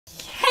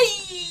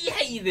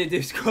Hey there,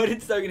 Dude Squad,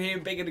 it's Logan here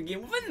and back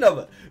again with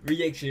another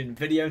reaction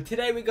video.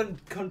 Today we're going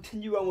to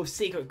continue on with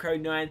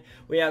Sikricode 9.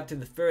 We're up to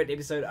the third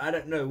episode. I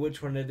don't know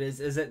which one it is.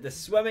 Is it the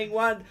swimming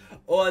one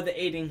or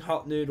the eating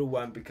hot noodle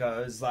one?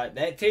 Because like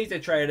that teaser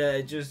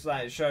trailer just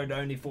like showed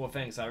only 4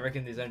 things. So I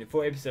reckon there's only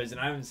 4 episodes and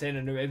I haven't seen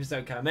a new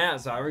episode come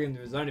out. So I reckon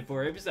there's only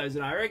 4 episodes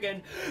and I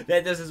reckon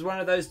that this is one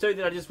of those 2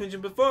 that I just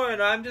mentioned before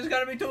and I'm just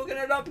going to be talking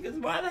it up because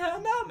why the hell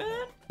not,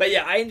 man? But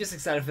yeah, I am just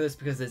excited for this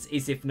because it's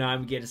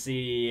SF9. We get to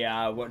see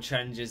what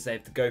challenges they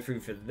have to go through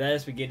for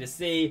this. We get to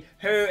see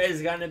who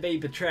is going to be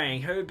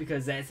betraying who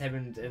because that's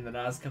happened in the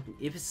last couple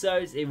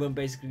episodes. Everyone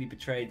basically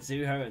betrayed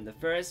Zuho in the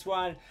first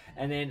one,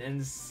 and then in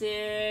the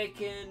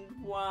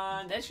second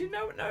one, actually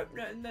no,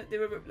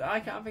 I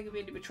can't think of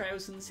any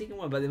betrayals in the second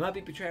one, but there might be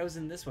betrayals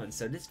in this one.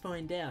 So let's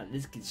find out.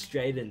 Let's get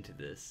straight into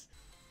this.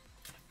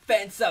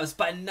 Fan subs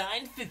by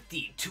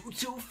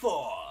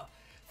 950224.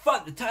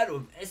 Find the title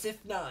of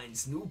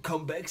SF9's new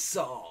comeback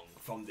song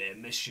from their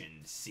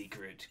mission,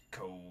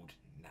 Sikrickode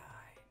 9.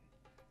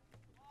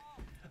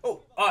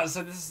 Oh,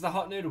 so this is the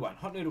hot noodle one.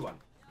 Hot noodle one.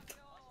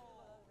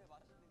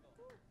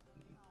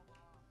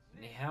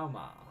 Ni hao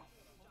ma.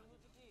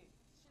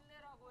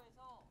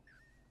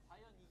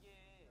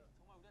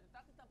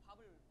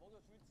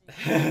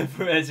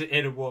 Let's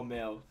eat a warm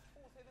meal.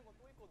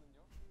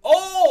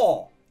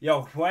 Oh!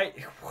 Yo, Hui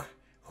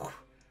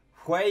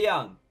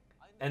Young.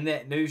 And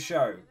that new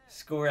show,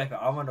 School Rapper,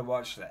 I want to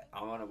watch that.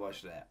 I want to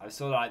watch that. I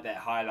saw like that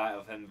highlight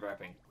of him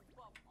rapping.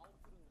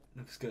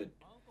 Looks good.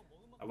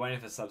 I'm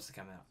waiting for subs to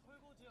come out.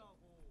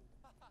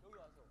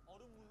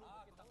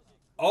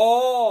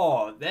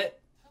 Oh, that.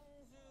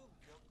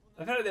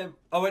 I've heard of them.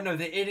 Oh wait, no,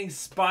 they're eating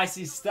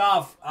spicy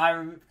stuff.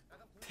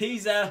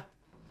 Teaser.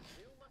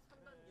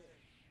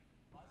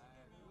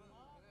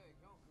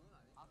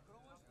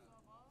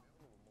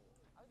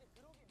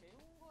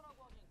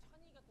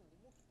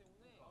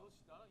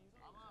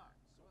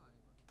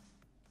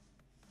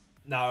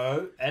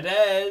 No, it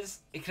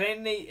is. You can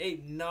only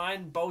eat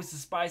 9 bowls of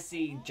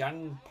spicy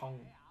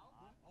jangpong.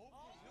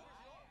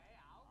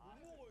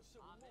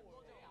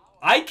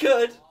 I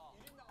could.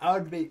 I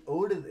would beat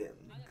all of them.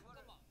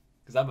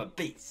 Because I'm a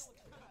beast.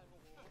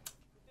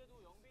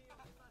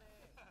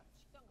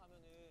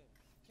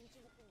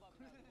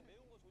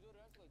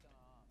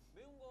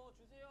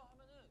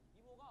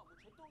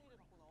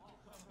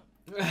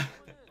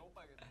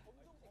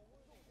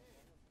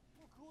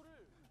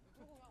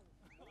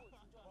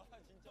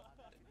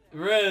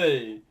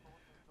 Really?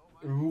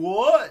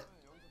 What?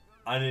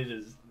 I need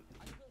to.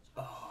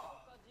 Oh.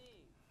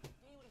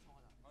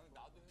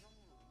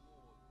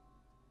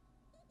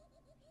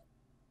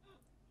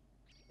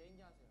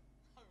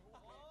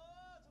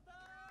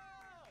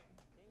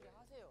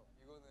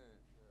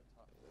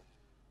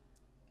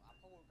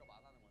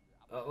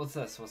 What's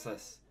this? What's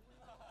this?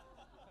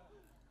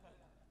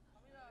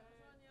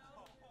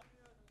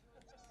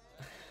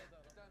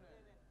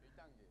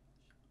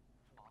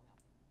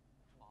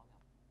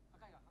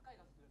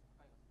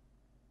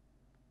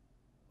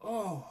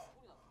 Oh,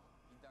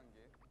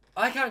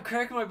 I can't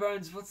crack my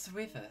bones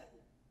whatsoever.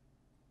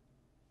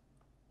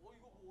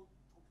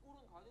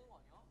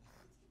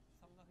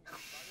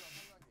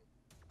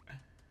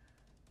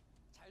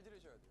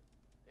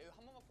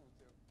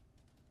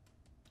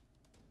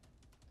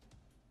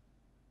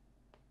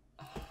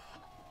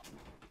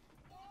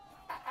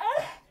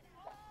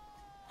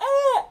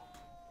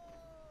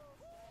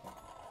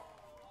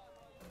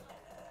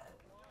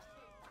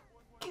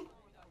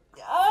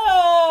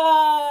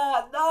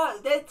 No,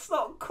 that's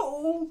not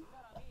cool.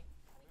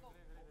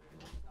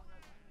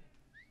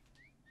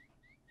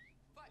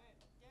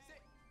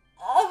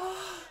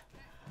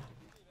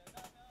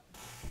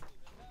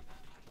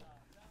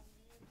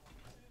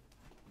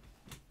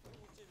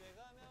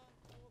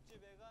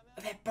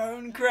 That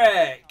bone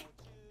crack.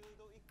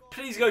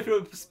 Please go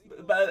to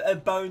a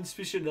bone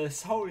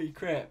specialist. Holy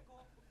crap.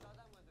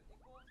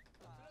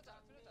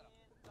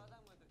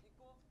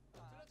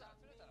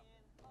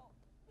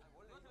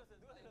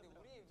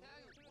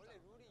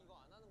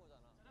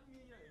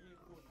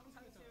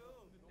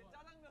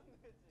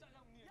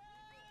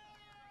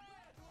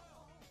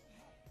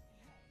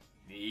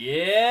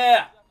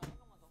 Yeah.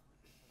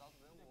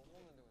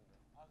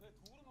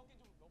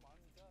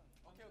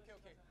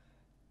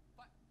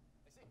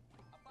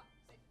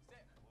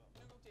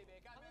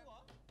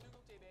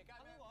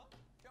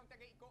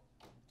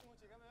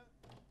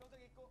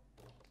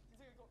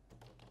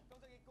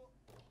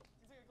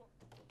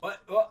 What?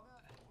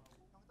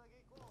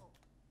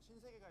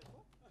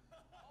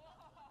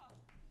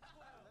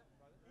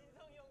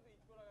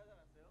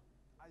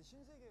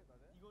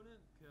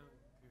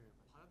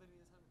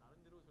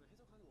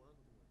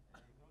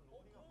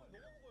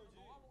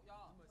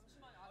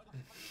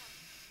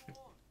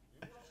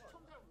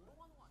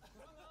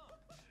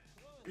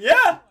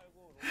 Yeah.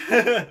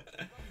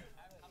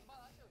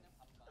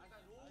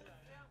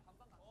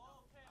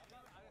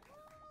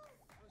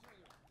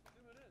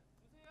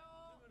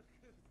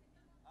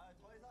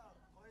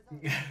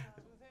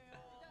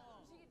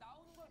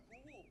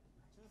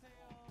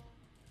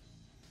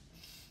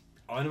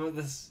 I wonder what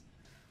this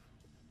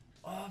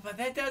Oh, but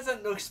that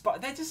doesn't look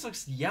that just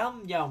looks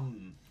yum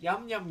yum.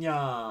 Yum yum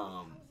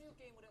yum.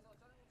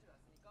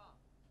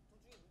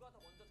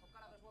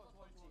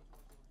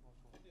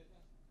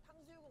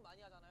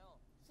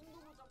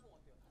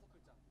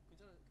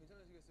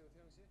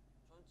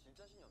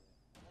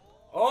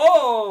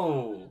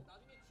 Oh!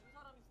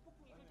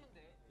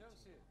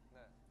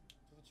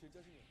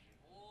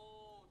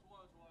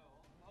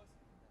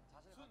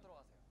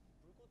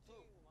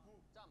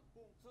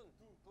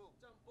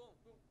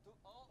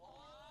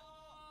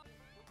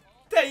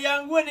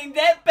 Jaeyoon winning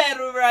that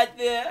battle right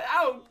there.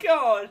 Oh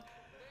god.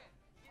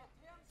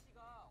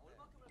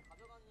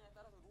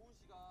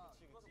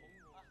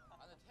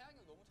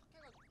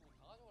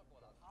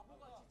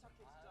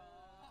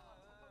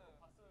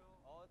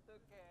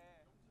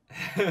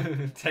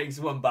 Takes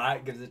one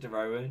bite, gives it to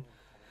Rowan.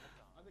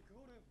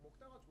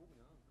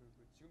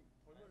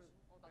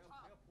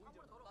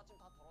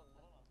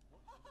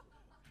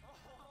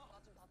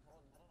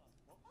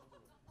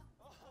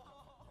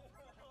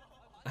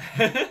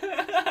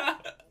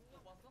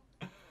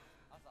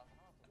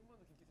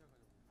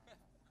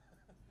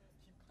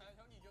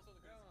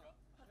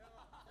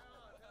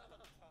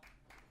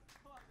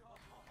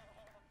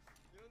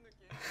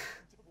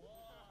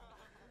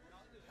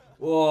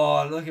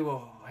 Whoa, look at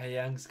what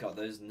Jaeyoon's got,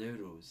 those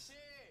noodles.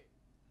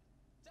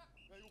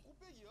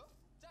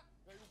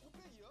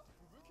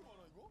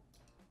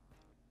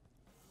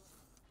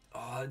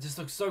 Oh, it just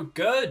looks so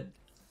good.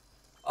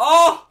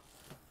 Oh!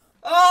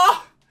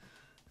 Oh!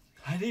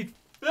 I need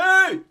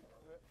food!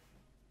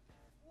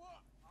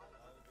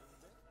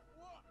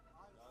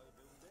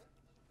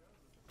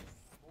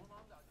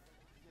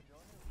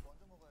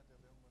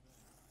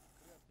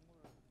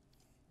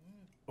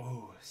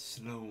 Oh,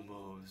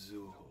 slow-mo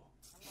zoo.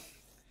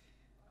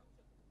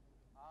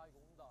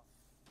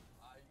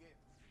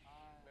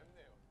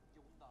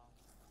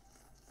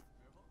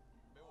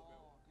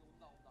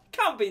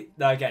 Can't be.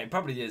 Okay,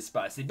 probably is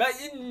spicy, but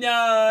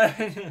no.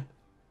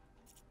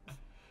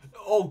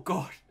 Oh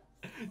god,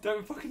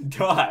 don't fucking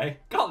die.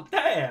 God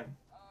damn.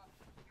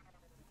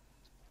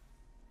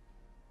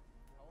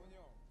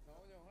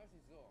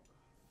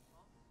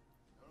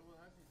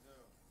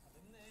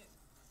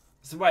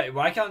 So wait,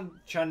 why can't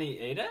Chani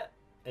eat it?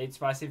 Eat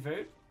spicy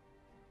food?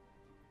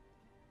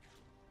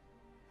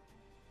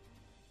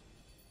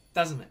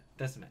 Doesn't matter.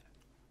 Doesn't matter.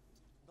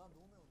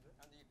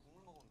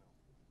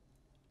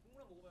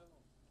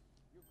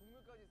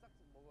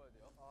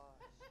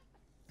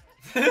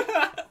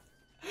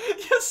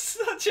 You're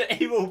such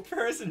an evil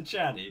person,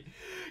 Chani.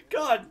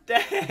 God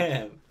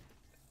damn.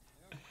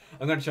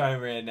 I'm gonna try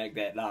and reenact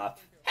that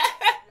laugh.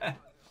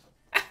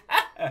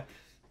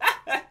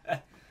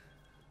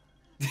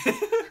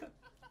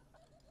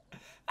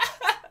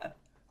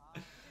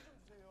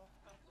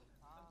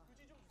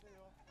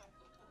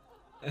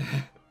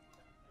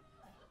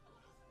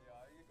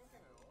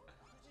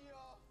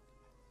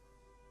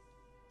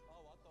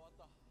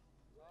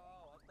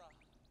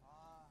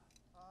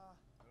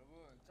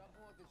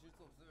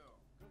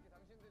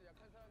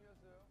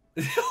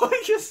 Oh,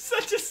 you're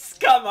such a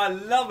scum. I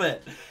love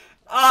it.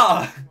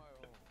 Ah.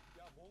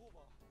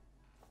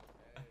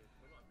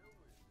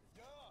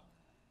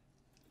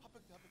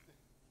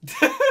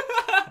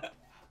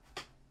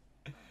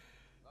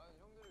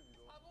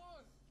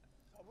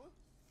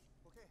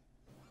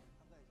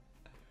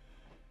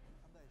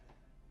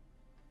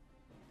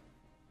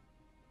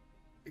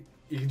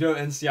 You can do it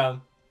in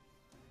Xiang.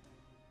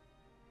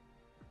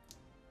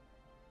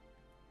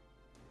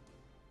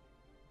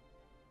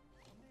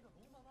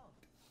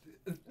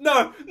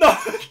 No, no.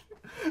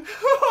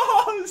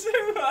 Oh,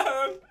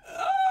 Zero.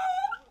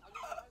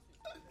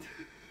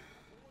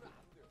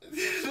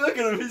 Look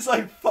at him. He's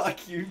like,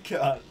 fuck you,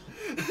 cunt.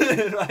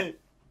 Like.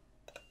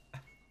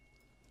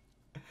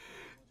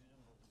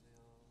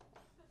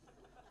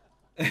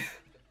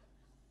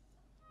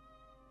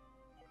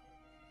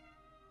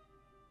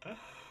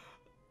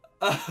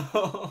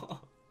 Oh.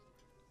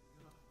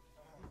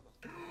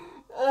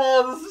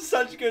 Oh, this is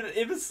such a good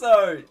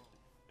episode.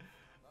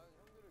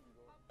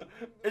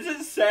 Is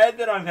it sad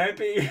that I'm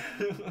happy?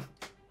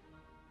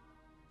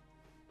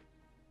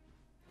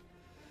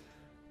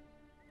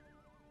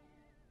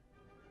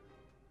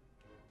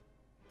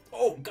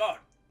 Oh god.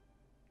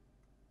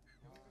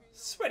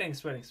 Sweating,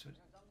 sweating, sweating.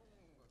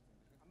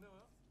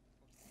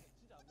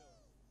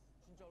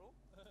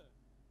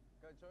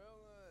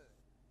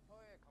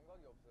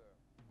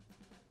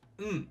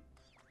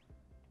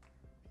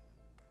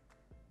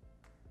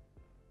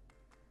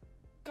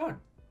 God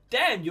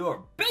damn, you're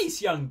a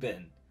beast, young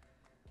Ben.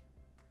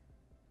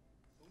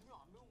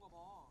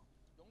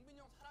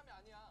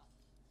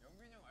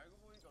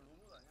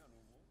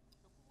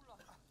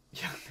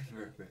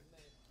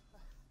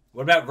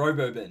 What about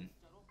Robobin?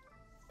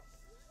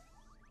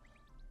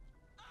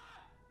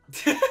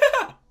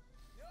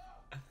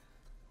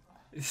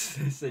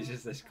 It's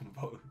just this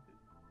composed.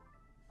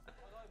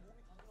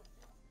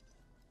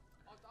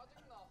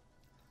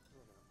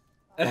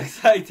 It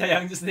looks like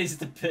Taeyang just needs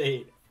to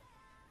pee.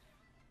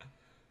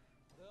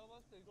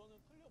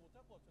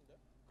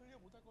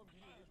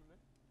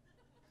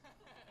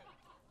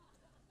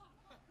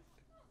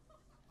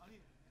 아니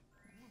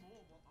국물 먹어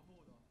뭐 안 먹어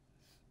나.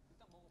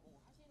 일단 먹어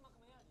하시는 만큼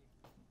해야지.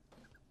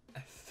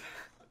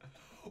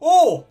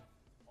 오!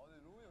 근데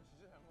로우 형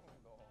진짜 잘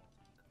먹는다.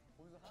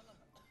 거기서 하나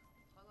먹고 또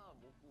하나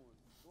먹고.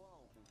 와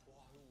이거.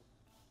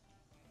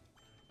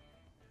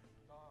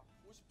 나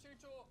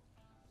 57초.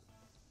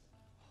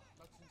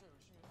 나 진짜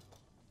열심히 했어.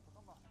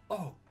 잠깐만.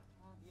 Oh.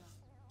 아 미안.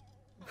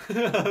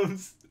 I'm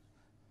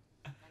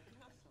난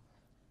끝났어.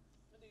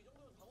 근데 이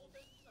정도면 다 먹으면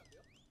빼주시면 안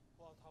돼요?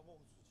 와 다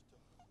먹었어 진짜.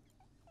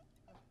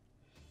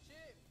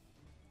 10,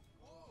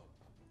 9,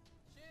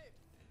 10,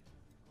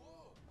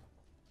 9,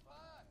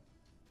 8,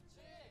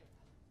 7,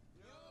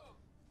 6,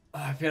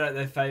 I feel like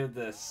they failed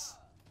this.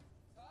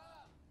 4,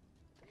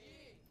 2,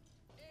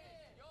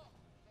 1, 0.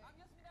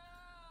 남겼습니다.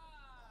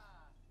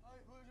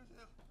 아이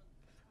보여주세요.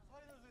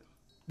 사인해주세요.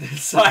 The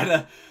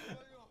cider.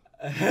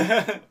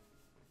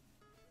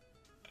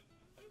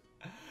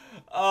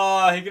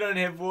 Oh, he can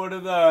only have water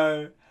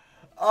though.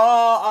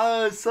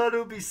 Oh, cider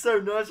would be so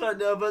nice right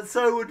now, but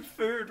so would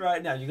food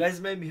right now. You guys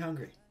made me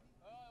hungry.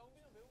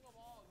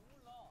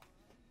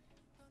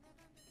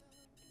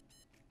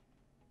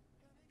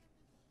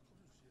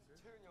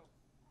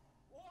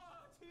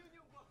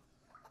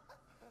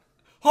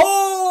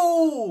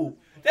 Oh,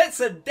 that's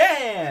a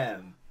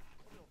damn.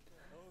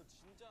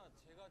 진짜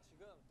제가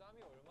지금 땀이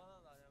얼마나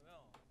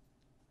나냐면.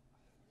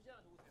 휴지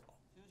하나 누구세요?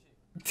 지훈 씨.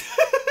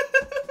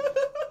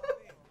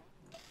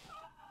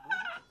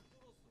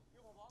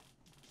 이거 봐봐.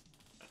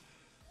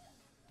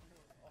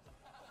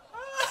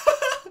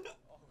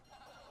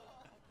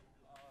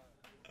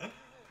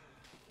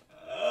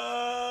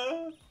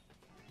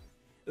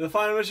 The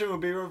final mission will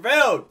be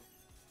revealed,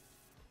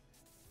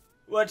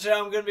 which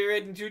I'm going to be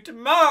reading to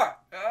tomorrow.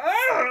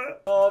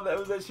 Oh, that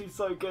was actually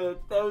so good.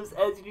 That was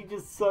actually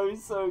just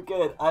so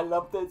good. I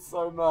loved it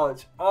so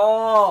much.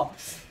 Oh,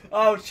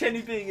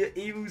 Chenny being an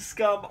evil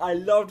scum. I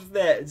loved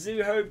that.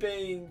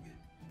 Zuho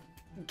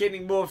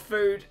getting more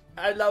food.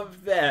 I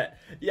love that.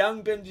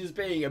 Young Binges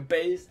being a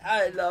beast.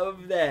 I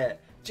love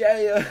that.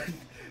 Jaeyoon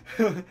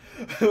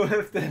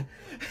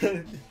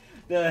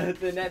with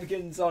the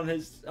napkins on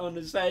his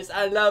face.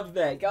 I love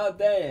that. God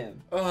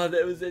damn. Oh,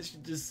 that was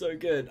actually just so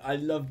good. I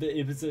loved the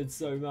episode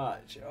so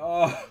much.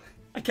 Oh,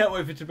 I can't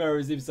wait for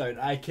tomorrow's episode.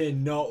 I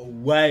cannot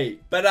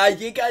wait. But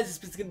yeah, guys,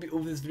 this is gonna be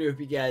all for this video. Hope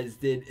you guys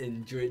did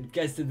enjoy it. If you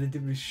guys did, then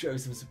definitely show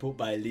some support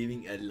by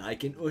leaving a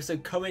like and also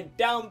comment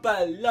down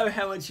below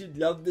how much you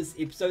loved this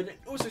episode, and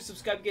also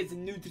subscribe if you guys are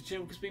new to the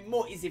channel because there'll be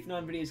more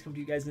SF9 videos coming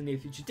to you guys in the near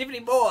future.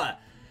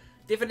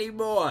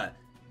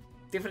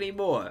 Definitely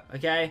more,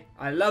 okay?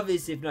 I love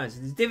SF9, so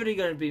there's definitely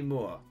going to be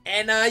more.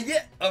 And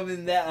yeah, other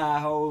than that, I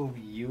hope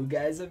you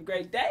guys have a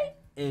great day,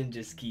 and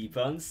just keep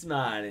on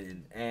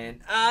smiling,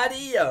 and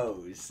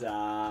adios,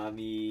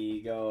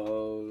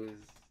 amigos.